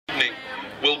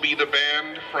be the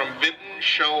band from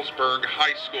Vinton-Shellsburg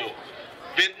High School.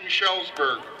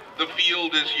 Vinton-Shellsburg, the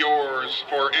field is yours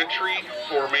for entry,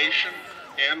 formation,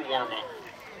 and warm-up.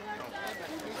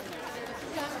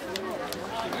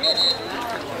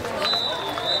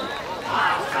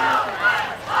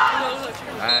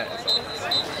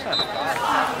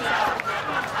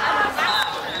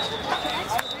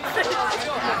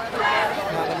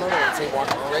 They walk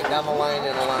right down the line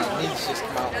and the line needs just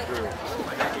come out and through.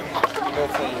 Go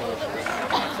for it.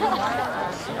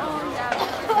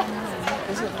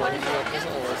 Isn't it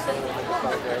worse than when they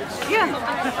 5 yards?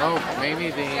 Yeah. Oh,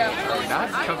 maybe they are not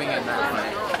coming in that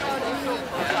way.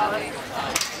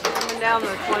 Coming down the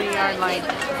 20-yard line.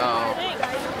 Oh.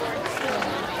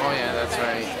 Oh yeah, that's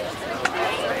right.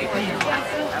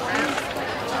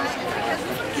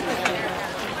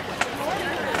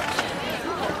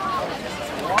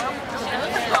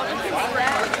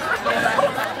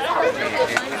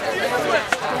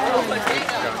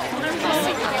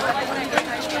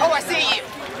 Oh, I see you.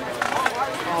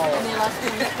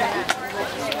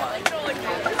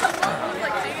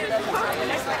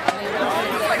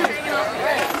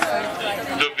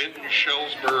 The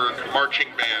Vinton-Shellsburg Marching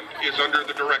Band is under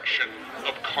the direction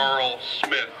of Carl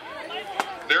Smith.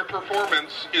 Their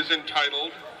performance is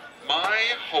entitled, My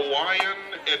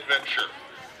Hawaiian Adventure.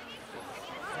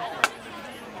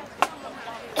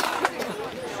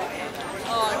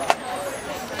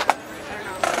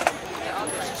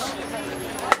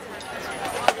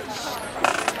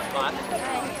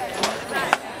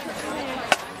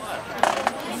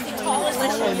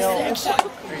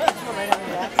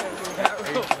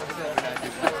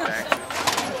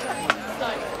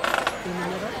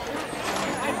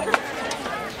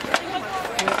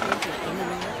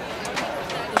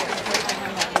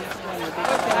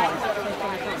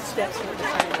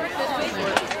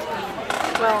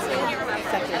 Well,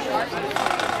 second.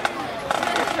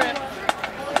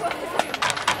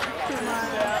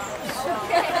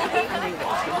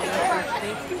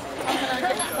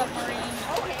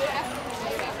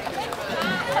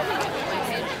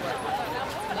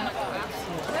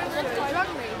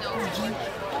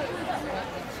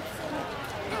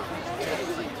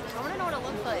 I want to know what it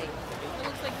looks like. It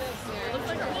looks like this. It looks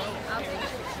like a boat.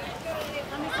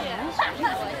 Let me see it.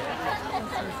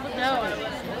 No.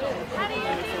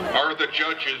 Are the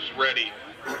judges ready?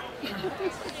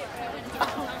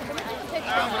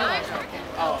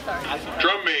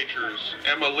 Drum majors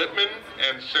Emma Littman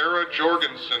and Sarah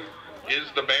Jorgensen.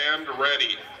 Is the band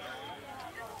ready?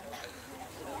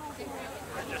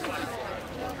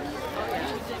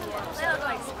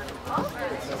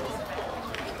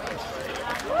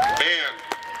 Band,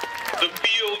 the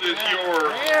field is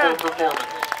yours for performance.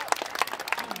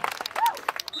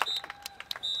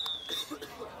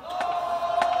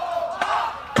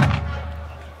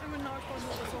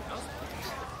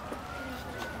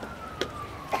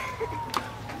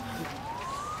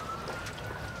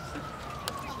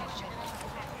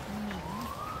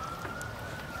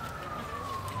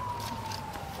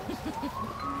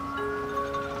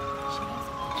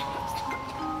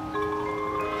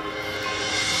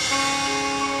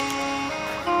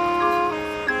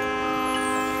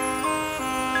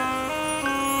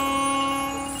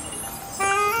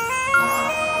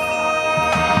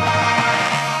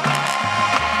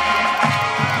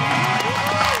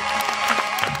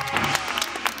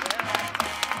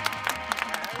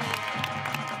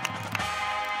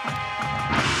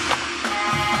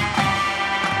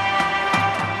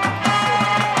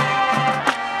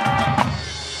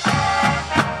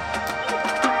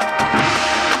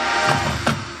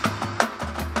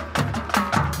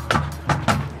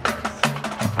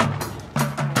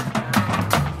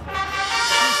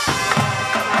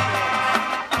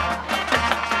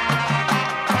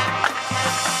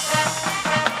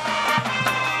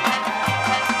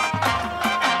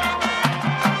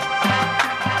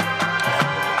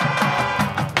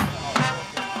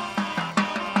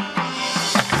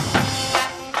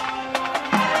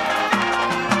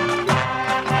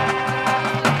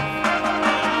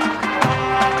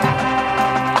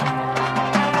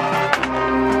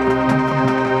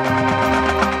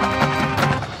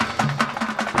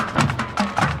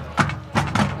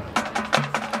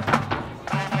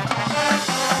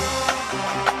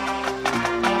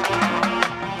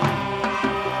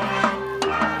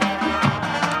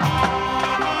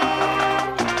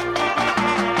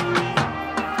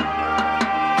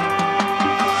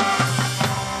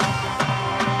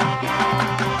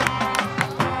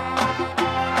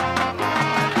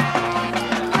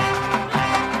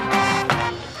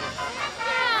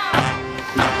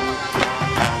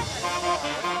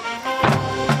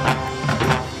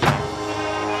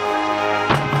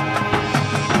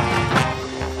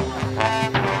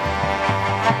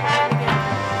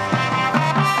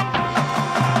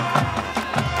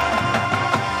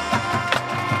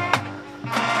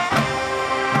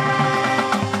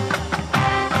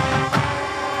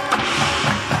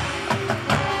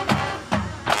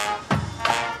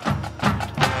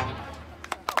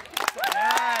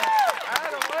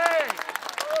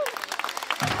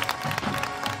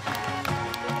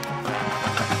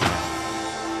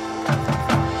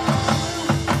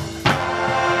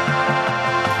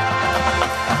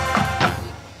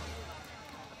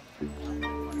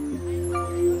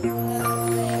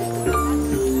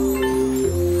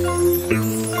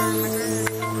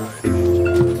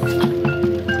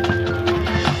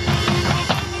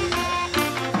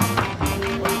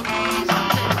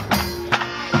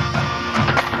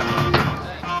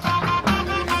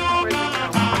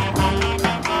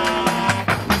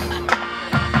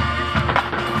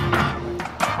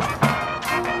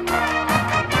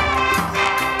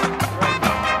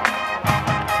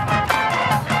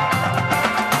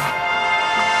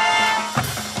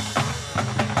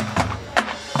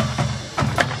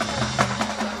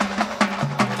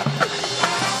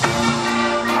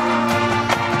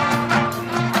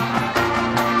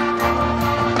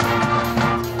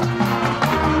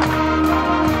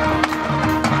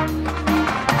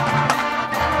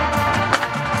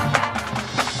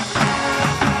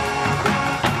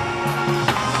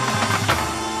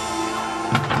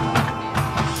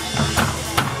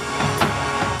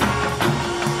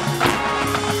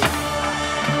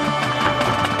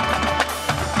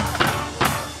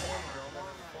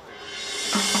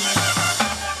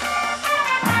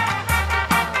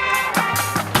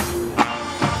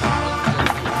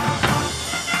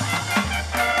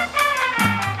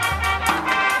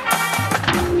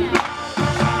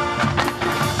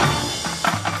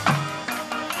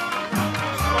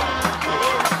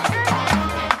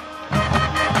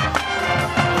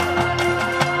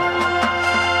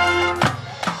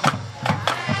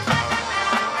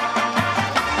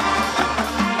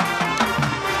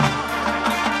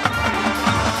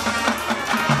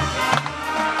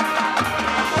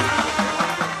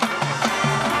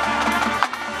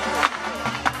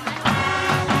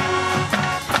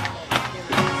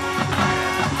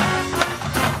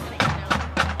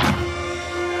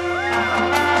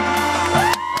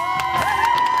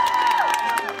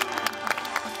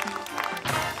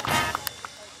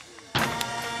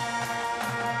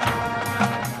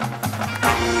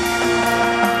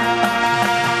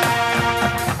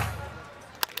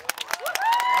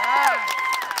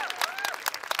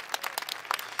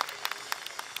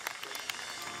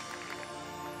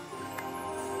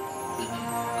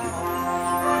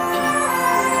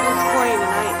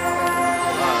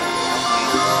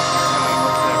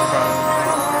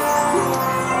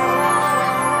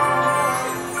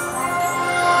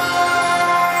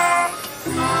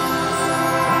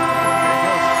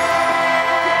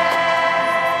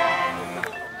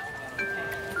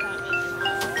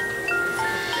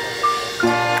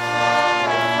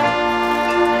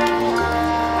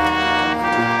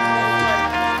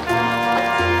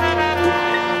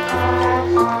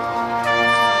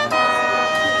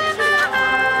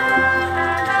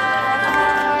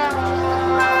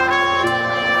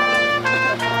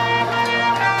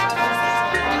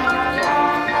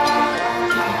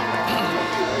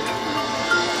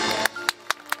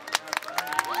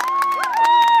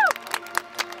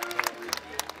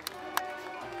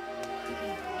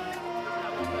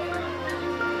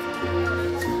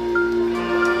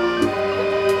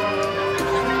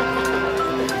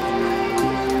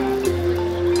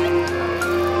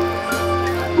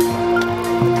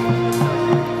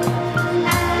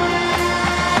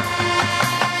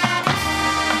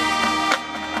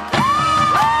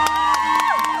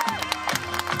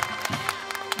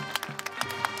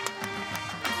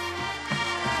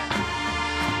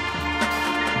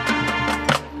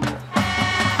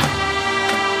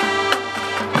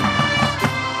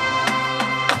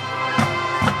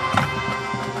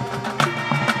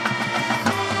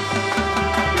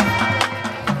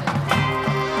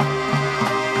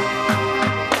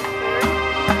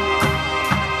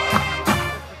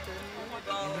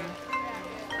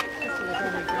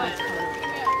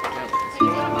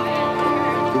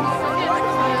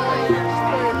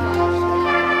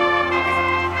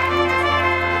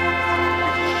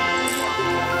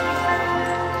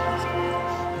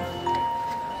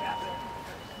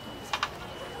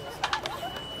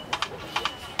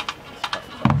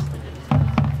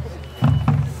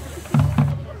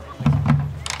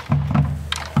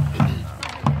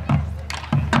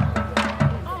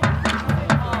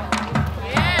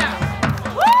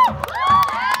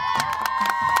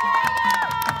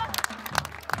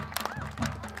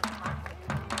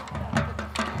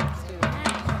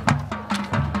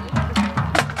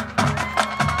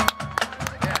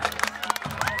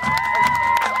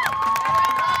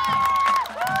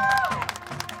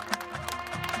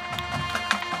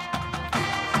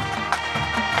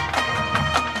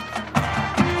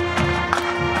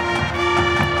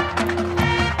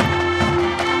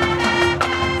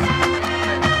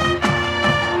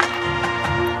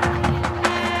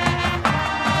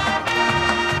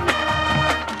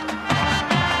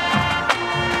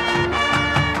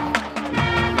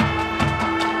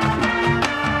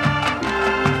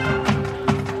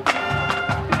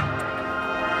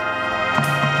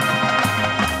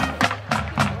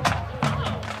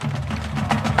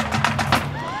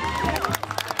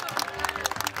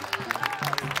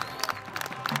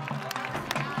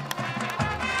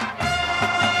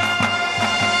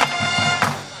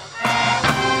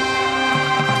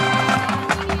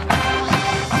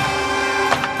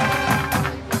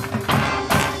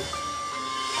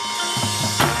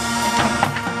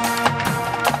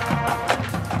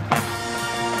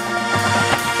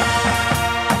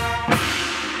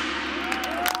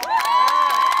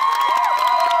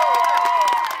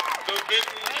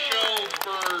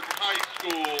 Vinton-Shellsburg High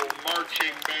School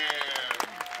Marching Band.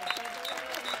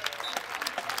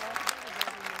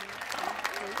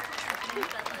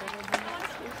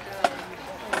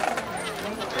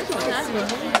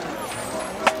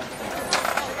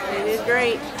 They did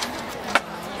great.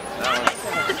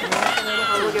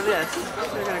 Oh, look at this.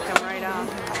 They're going to come right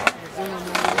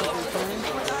out.